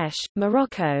 Marrakesh,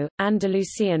 Morocco,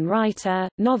 Andalusian writer,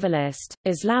 novelist,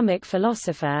 Islamic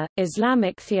philosopher,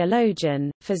 Islamic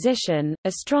theologian, physician,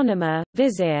 astronomer,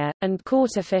 vizier, and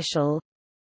court official.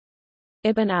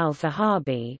 Ibn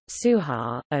al-Fahabi,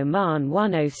 Suhar, Oman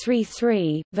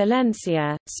 1033,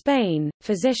 Valencia, Spain,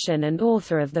 physician and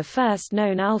author of the first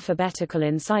known alphabetical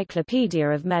encyclopedia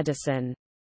of medicine.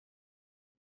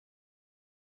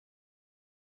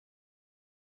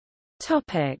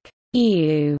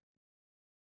 EU.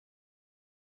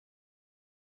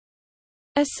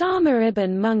 Osama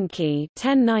ibn Munki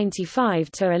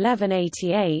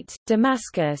 (1095–1188),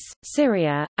 Damascus,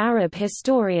 Syria, Arab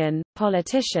historian,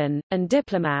 politician, and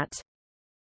diplomat.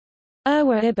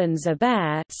 Urwa ibn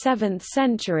Zubair, 7th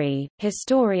century,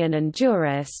 historian and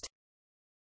jurist.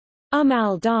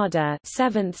 al-Dada,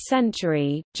 7th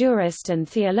century, jurist and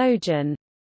theologian.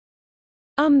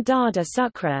 Dada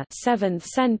Sukra, 7th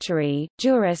century,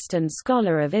 jurist and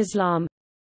scholar of Islam.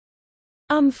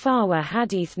 Farwa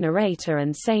hadith narrator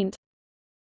and saint.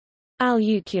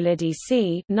 Al-Uqlidi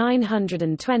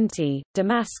 920,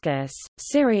 Damascus,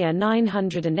 Syria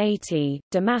 980,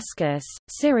 Damascus,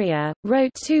 Syria,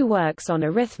 wrote 2 works on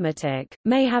arithmetic,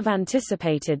 may have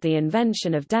anticipated the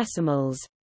invention of decimals.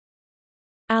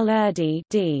 Al-Urdi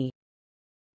d.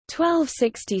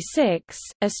 1266,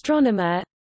 astronomer.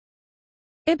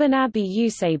 Ibn Abi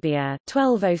Usaybiya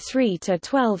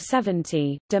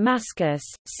 (1203–1270), Damascus,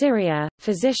 Syria,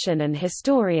 physician and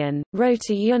historian,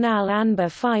 wrote a Yun al-Anba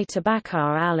fi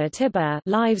Tabakar al-Atiba,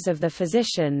 Lives of the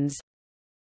Physicians.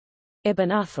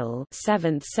 Ibn Uthal,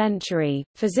 7th century,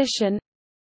 physician.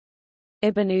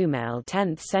 Ibn Umayl,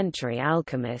 10th century,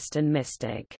 alchemist and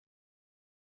mystic.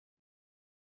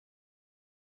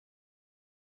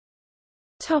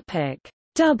 Topic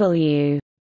W.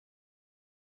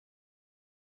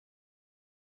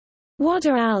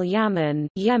 Wada al-Yaman,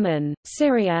 Yemen,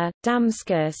 Syria,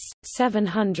 Damascus,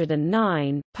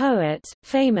 709, poet,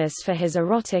 famous for his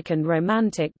erotic and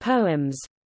romantic poems.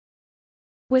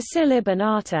 Wasil ibn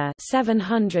Atta,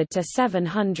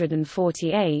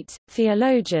 700–748,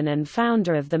 theologian and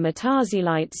founder of the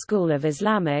Mutazilite school of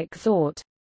Islamic thought.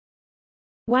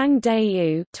 Wang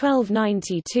Dayu,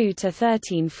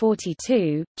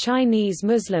 1292–1342, Chinese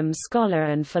Muslim scholar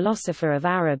and philosopher of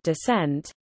Arab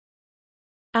descent.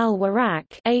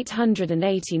 Al-Warraq,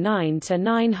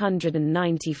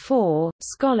 889–994,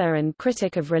 scholar and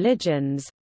critic of religions.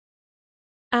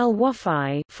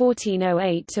 Al-Wafi,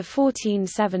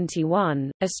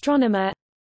 1408–1471, astronomer.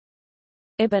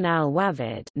 Ibn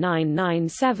al-Wawid,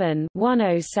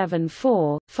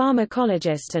 997–1074,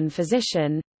 pharmacologist and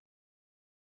physician.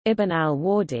 Ibn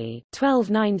al-Wardi,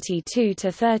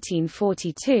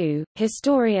 1292–1342,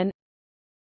 historian.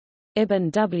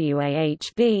 Ibn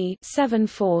Wahb,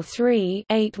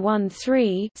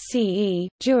 743–813 CE,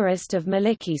 jurist of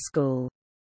Maliki school.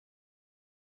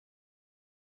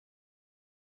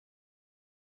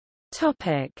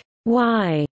 Topic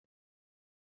Y.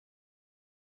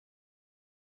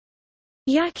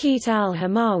 Yaqut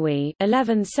al-Hamawi,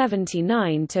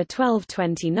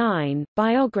 1179–1229,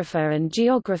 biographer and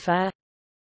geographer.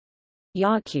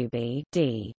 Yaqubi,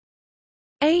 d.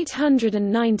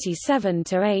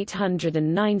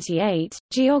 897–898,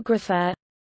 geographer.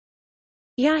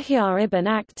 Yahya ibn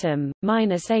Akhtam,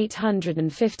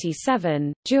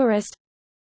 -857, jurist.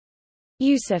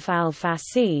 Yusuf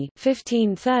al-Fassi,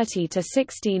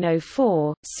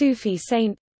 1530–1604, Sufi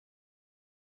saint.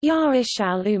 Yarish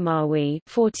al-Umawi,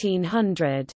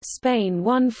 1400, Spain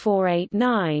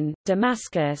 1489,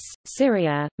 Damascus,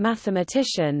 Syria,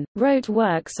 mathematician, wrote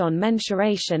works on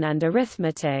mensuration and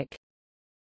arithmetic.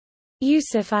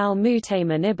 Yusuf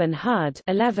al-Mutaymin ibn Hud,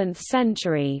 11th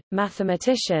century,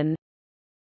 mathematician.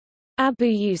 Abu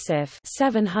Yusuf,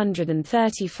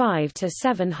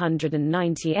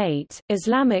 735–798,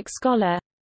 Islamic scholar.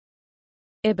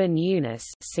 Ibn Yunus,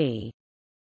 c.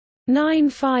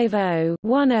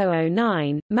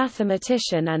 950–1009,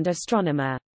 mathematician and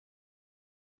astronomer.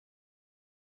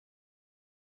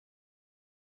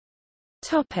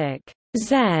 Topic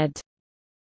Z.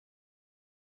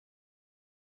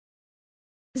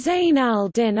 Zayn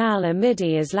al-Din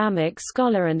al-Amidi, Islamic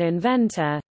scholar and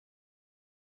inventor.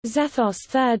 Zethos,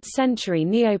 3rd century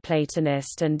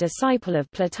Neoplatonist and disciple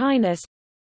of Plotinus.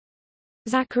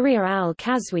 Zakaria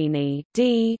al-Qazwini,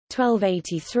 d.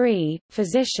 1283,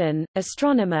 physician,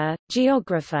 astronomer,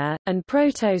 geographer, and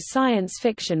proto-science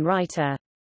fiction writer.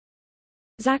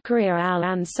 Zakaria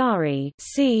al-Ansari,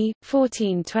 c.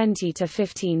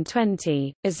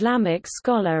 1420–1520, Islamic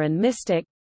scholar and mystic.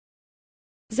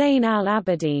 Zayn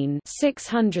al-Abidin,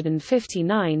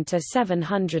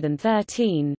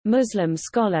 659–713, Muslim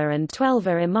scholar and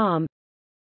Twelver Imam.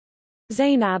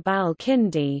 Zainab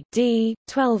al-Kindi, d.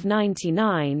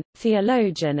 1299,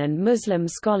 theologian and Muslim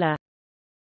scholar.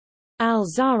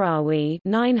 Al-Zahrawi,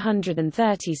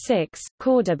 936,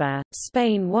 Córdoba,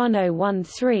 Spain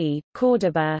 1013,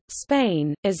 Córdoba,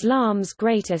 Spain, Islam's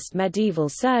greatest medieval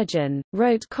surgeon,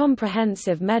 wrote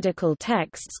comprehensive medical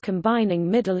texts combining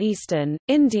Middle Eastern,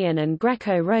 Indian and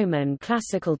Greco-Roman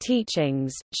classical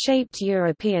teachings, shaped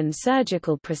European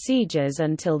surgical procedures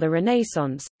until the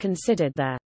Renaissance, considered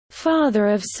the father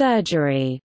of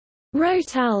surgery.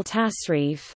 Wrote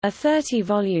al-Tasrif, a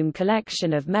 30-volume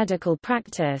collection of medical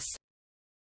practice.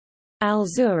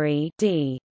 Al-Zuhri,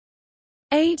 d.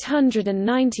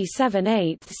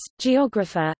 897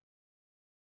 geographer.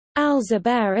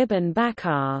 Al-Zubair ibn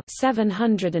Bakr,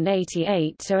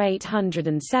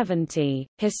 788–870,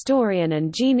 historian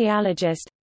and genealogist.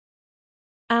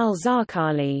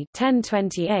 Al-Zarqali,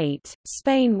 1028,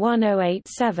 Spain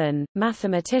 1087,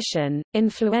 mathematician,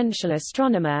 influential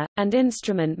astronomer, and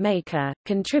instrument maker,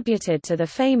 contributed to the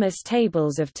famous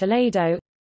Tables of Toledo.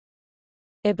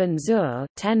 Ibn Zur,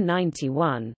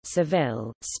 1091,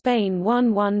 Seville, Spain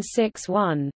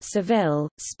 1161, Seville,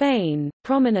 Spain,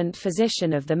 prominent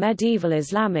physician of the medieval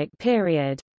Islamic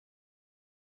period.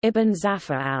 Ibn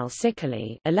Zafar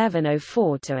al-Sikali,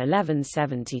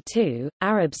 1104–1172,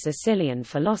 Arab Sicilian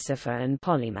philosopher and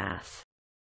polymath.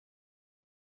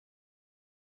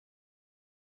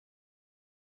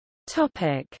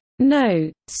 Topic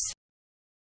Notes.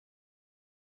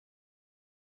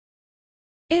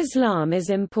 Islam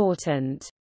is important.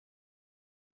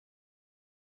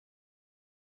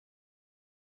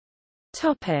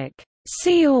 Topic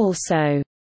See also: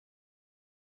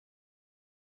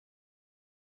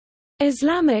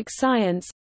 Islamic science,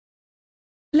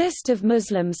 List of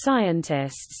Muslim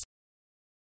scientists,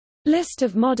 List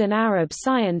of modern Arab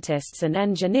scientists and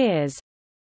engineers,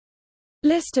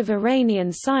 List of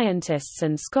Iranian scientists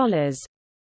and scholars,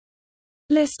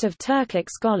 List of Turkic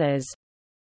scholars,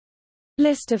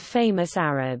 List of famous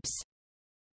Arabs.